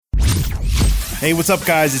Hey, what's up,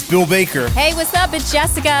 guys? It's Bill Baker. Hey, what's up? It's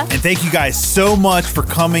Jessica. And thank you guys so much for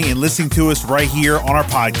coming and listening to us right here on our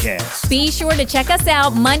podcast. Be sure to check us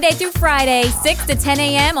out Monday through Friday, 6 to 10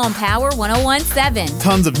 a.m. on Power 101.7.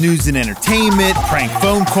 Tons of news and entertainment, prank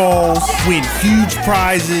phone calls, win huge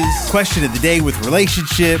prizes, question of the day with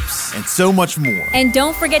relationships, and so much more. And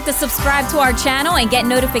don't forget to subscribe to our channel and get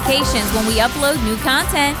notifications when we upload new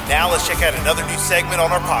content. Now let's check out another new segment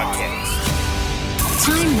on our podcast.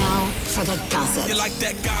 Time now for the gossip. You like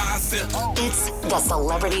that gossip? It's the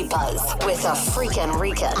Celebrity Buzz with a freaking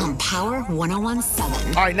Rika on Power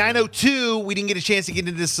 101.7. All right, 9:02. We didn't get a chance to get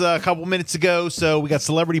into this a couple minutes ago, so we got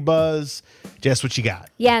Celebrity Buzz. Jess, what you got?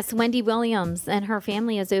 Yes, Wendy Williams and her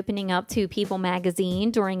family is opening up to People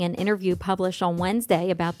magazine during an interview published on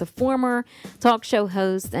Wednesday about the former talk show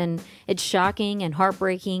host, and it's shocking and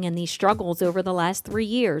heartbreaking and these struggles over the last 3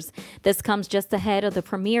 years. This comes just ahead of the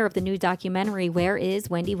premiere of the new documentary, Where is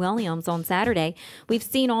Wendy Williams, on Saturday. We've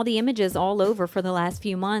seen all the images all over for the last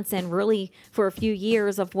few months and really for a few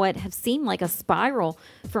years of what have seemed like a spiral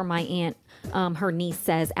for my aunt. Her niece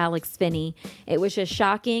says, Alex Finney. It was just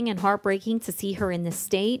shocking and heartbreaking to see her in this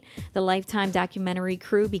state. The Lifetime documentary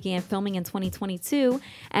crew began filming in 2022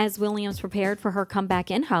 as Williams prepared for her comeback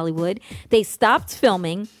in Hollywood. They stopped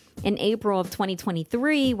filming in April of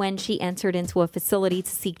 2023 when she entered into a facility to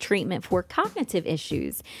seek treatment for cognitive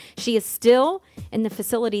issues. She is still in the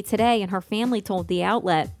facility today, and her family told the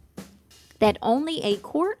outlet that only a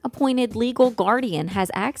court-appointed legal guardian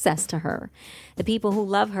has access to her. The people who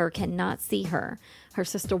love her cannot see her. Her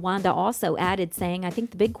sister Wanda also added, saying, I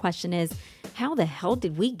think the big question is, how the hell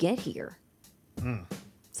did we get here?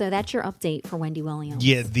 So that's your update for Wendy Williams.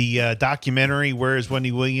 Yeah, the documentary, Where is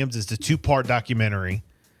Wendy Williams, is the 2-part documentary.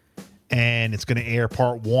 And it's going to air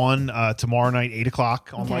part 1 tomorrow night, 8 o'clock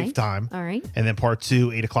on Lifetime. All right. And then part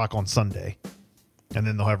 2, 8 o'clock on Sunday. And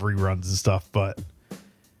then they'll have reruns and stuff. But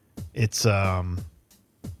it's, apparently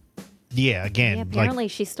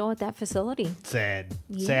she's still at that facility. Sad.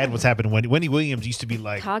 Yeah. Sad what's happened to Wendy. Wendy Williams used to be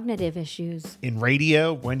like, Cognitive issues. in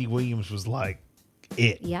radio, Wendy Williams was like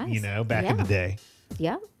it, Yes. back in the day.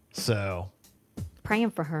 Yeah. So,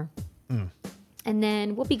 Praying for her. And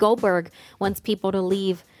then Whoopi Goldberg wants people to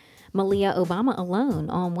leave Malia Obama alone.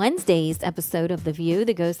 On Wednesday's episode of The View,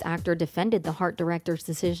 the Ghost actor defended the Heart director's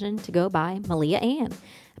decision to go by Malia Ann.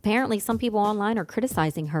 Apparently, some people online are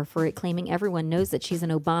criticizing her for it, claiming everyone knows that she's an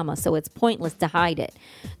Obama, so it's pointless to hide it,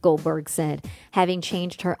 Goldberg said. Having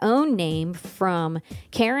changed her own name from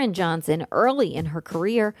Karen Johnson early in her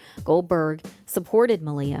career, Goldberg supported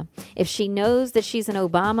Malia. If she knows that she's an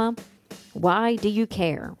Obama, why do you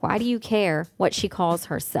care? Why do you care what she calls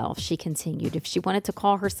herself? She continued. If she wanted to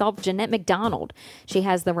call herself Jeanette MacDonald, she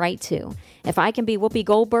has the right to. If I can be Whoopi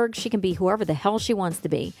Goldberg, she can be whoever the hell she wants to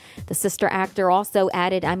be. The sister actor also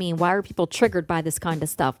added, why are people triggered by this kind of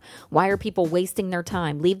stuff? Why are people wasting their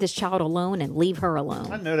time? Leave this child alone and leave her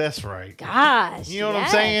alone. I know that's right. Gosh. You know what I'm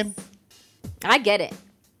saying? I get it.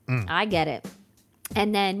 I get it.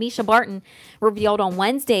 And then Misha Barton revealed on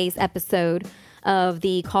Wednesday's episode of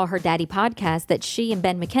the Call Her Daddy podcast that she and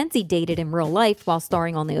Ben McKenzie dated in real life while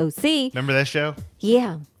starring on The OC. Remember that show?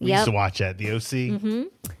 Yeah. We used to watch that, The OC. Mm-hmm.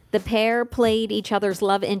 The pair played each other's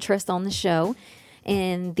love interest on the show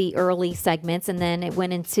in the early segments, and then it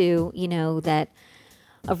went into, that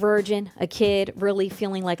a virgin, a kid, really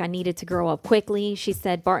feeling like I needed to grow up quickly. She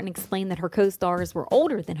said Barton explained that her co-stars were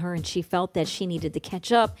older than her and she felt that she needed to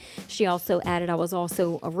catch up. She also added, I was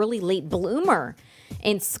also a really late bloomer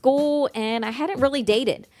in school and I hadn't really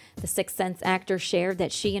dated. The Sixth Sense actor shared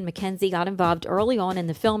that she and Mackenzie got involved early on in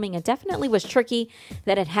the filming. It definitely was tricky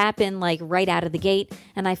that it happened like right out of the gate,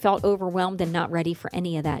 and I felt overwhelmed and not ready for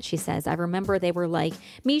any of that, she says. I remember they were like,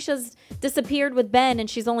 Misha's disappeared with Ben and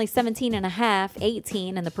she's only 17 and a half,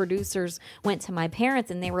 18, and the producers went to my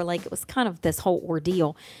parents and they were like, it was kind of this whole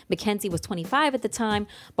ordeal. Mackenzie was 25 at the time.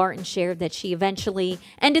 Barton shared that she eventually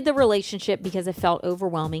ended the relationship because it felt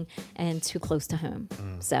overwhelming and too close to home.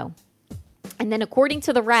 And then according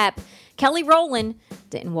to The Wrap, Kelly Rowland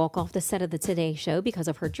didn't walk off the set of the Today Show because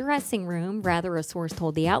of her dressing room. Rather, a source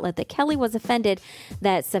told the outlet that Kelly was offended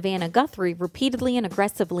that Savannah Guthrie repeatedly and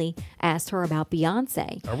aggressively asked her about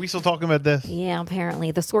Beyonce. Are we still talking about this? Yeah,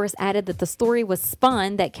 apparently. The source added that the story was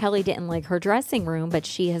spun, that Kelly didn't like her dressing room, but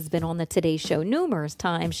she has been on the Today Show numerous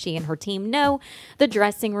times. She and her team know the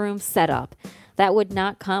dressing room setup. That would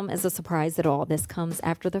not come as a surprise at all. This comes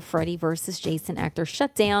after the Freddie versus Jason actor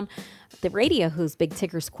shut down the radio host Big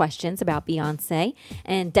Tigger's questions about Beyonce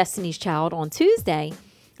and Destiny's Child on Tuesday.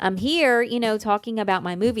 I'm here, talking about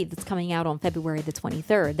my movie that's coming out on February the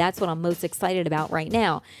 23rd. That's what I'm most excited about right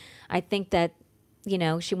now. I think that,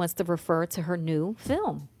 she wants to refer to her new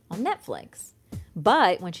film on Netflix.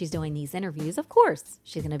 But when she's doing these interviews, of course,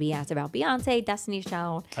 she's going to be asked about Beyonce, Destiny's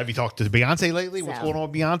Child. Have you talked to Beyonce lately? What's going on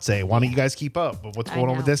with Beyonce? Why don't you guys keep up? But what's going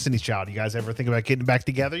on with Destiny's Child? You guys ever think about getting back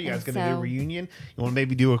together? You guys going to do a reunion? You want to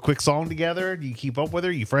maybe do a quick song together? Do you keep up with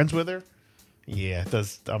her? You friends with her? Yeah, it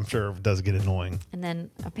does. I'm sure it does get annoying. And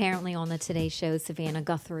then apparently on the Today Show, Savannah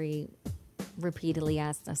Guthrie repeatedly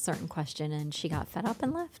asked a certain question and she got fed up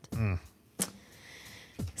and left.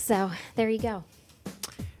 So there you go.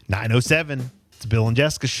 9:07. It's Bill and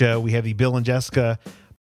Jessica show. We have the Bill and Jessica